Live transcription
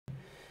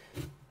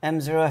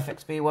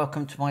M0FXB,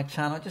 welcome to my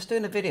channel. Just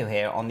doing a video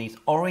here on these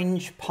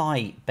Orange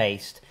Pi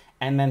based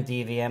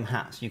Mmdvm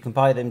hats. You can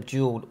buy them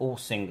dual or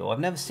single. I've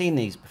never seen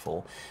these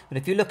before, but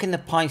if you look in the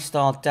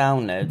Pi-Star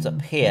downloads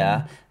up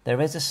here,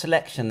 there is a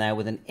selection there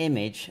with an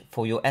image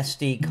for your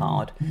SD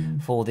card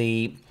for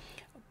the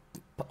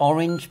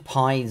Orange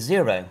Pi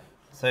Zero.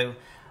 So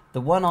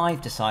the one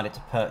I've decided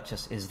to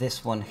purchase is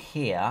this one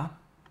here.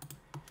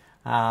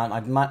 I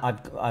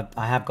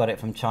have got it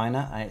from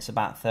China and it's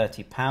about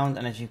 £30,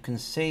 and as you can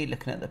see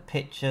looking at the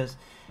pictures,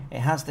 it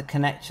has the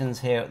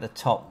connections here at the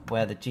top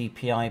where the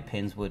GPI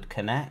pins would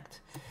connect,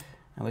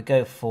 and we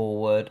go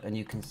forward and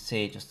you can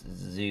see, just to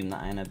zoom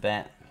that in a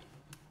bit,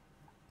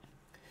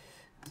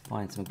 let's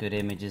find some good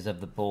images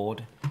of the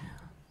board.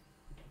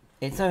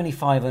 It's only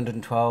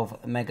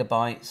 512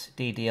 megabytes,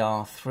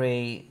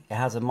 DDR3, it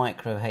has a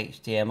micro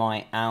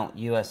HDMI out,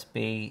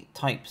 USB,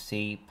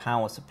 Type-C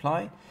power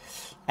supply,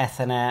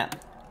 Ethernet,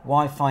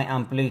 Wi-Fi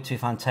and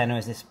Bluetooth antenna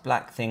is this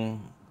black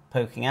thing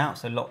poking out,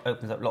 so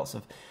opens up lots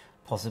of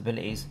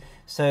possibilities.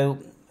 So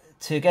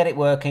to get it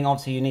working,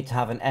 obviously you need to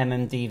have an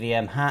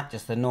Mmdvm hat,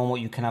 just the normal.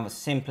 You can have a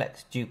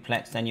simplex,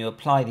 duplex, then you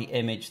apply the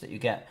image that you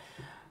get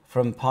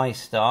from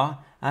Pi-Star,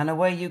 and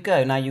away you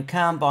go. Now you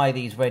can buy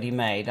these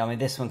ready-made. I mean,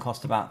 this one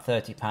cost about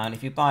 £30.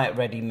 If you buy it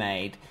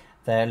ready-made,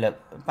 there, look,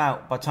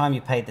 about by the time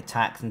you paid the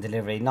tax and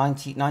delivery,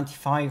 90,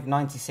 95,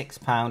 96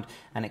 pound,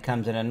 and it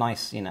comes in a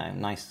nice,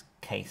 nice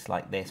case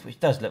like this, which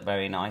does look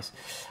very nice.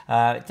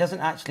 It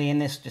doesn't actually in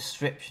this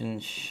description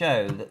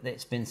show that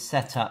it's been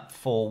set up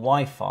for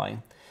Wi-Fi.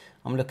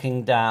 I'm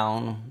looking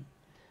down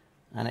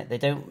and they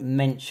don't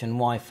mention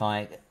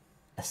Wi-Fi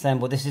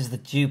assemble. This is the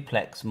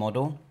duplex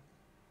model.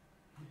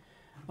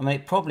 I mean,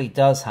 it probably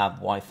does have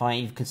Wi-Fi.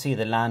 You can see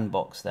the LAN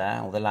box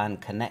there, or the LAN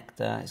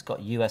connector. It's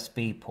got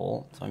USB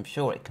port, so I'm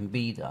sure it can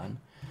be done.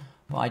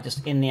 But I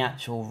just, in the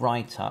actual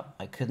write-up,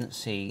 I couldn't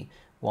see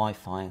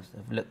Wi-Fi. So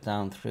I've looked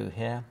down through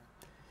here.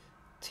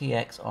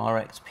 TX,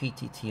 RX,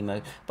 PTT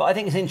mode. But I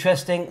think it's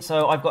interesting.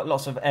 So I've got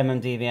lots of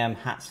Mmdvm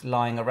hats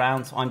lying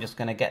around. So I'm just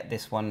going to get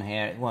this one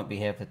here. It won't be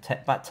here for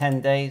about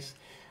 10 days.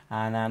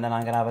 And then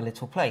I'm going to have a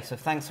little play. So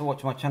thanks for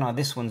watching my channel.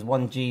 This one's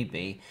 1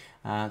 GB.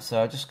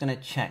 So I'm just going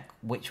to check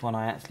which one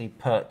I actually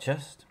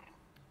purchased.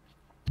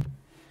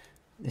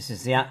 This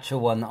is the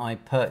actual one that I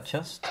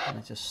purchased.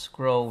 Let's just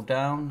scroll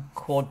down.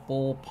 Quad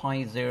ball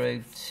Pi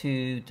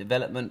 02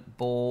 development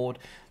board.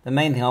 The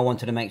main thing I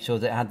wanted to make sure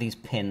that it had these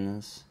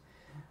pins.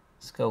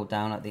 Scroll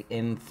down at the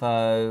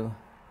info.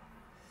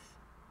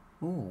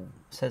 Ooh,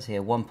 it says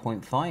here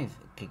 1.5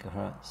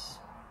 gigahertz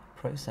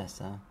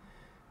processor.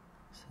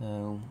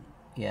 So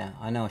yeah,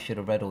 I know I should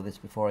have read all this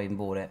before I even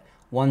bought it.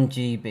 1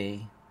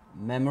 GB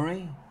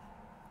memory.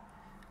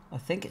 I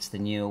think it's the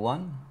newer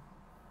one.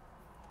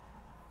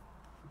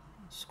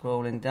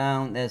 Scrolling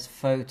down, there's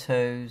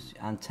photos,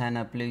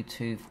 antenna,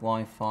 Bluetooth,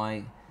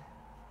 Wi-Fi.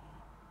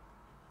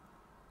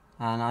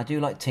 And I do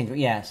like tinkering.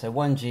 Yeah, so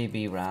 1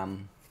 GB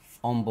RAM,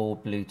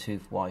 onboard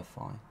Bluetooth,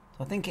 Wi-Fi.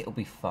 So I think it'll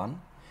be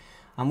fun.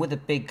 And with a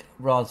big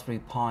Raspberry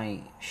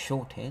Pi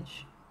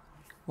shortage,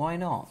 why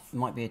not? It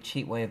might be a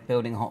cheap way of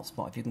building a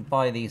hotspot. If you can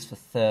buy these for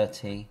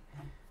 30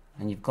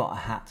 and you've got a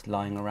hat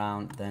lying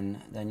around,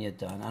 then you're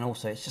done. And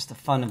also it's just the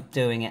fun of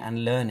doing it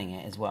and learning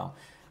it as well.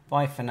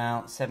 Bye for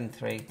now,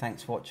 7-3.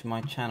 Thanks for watching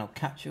my channel.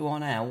 Catch you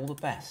on air. All the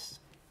best.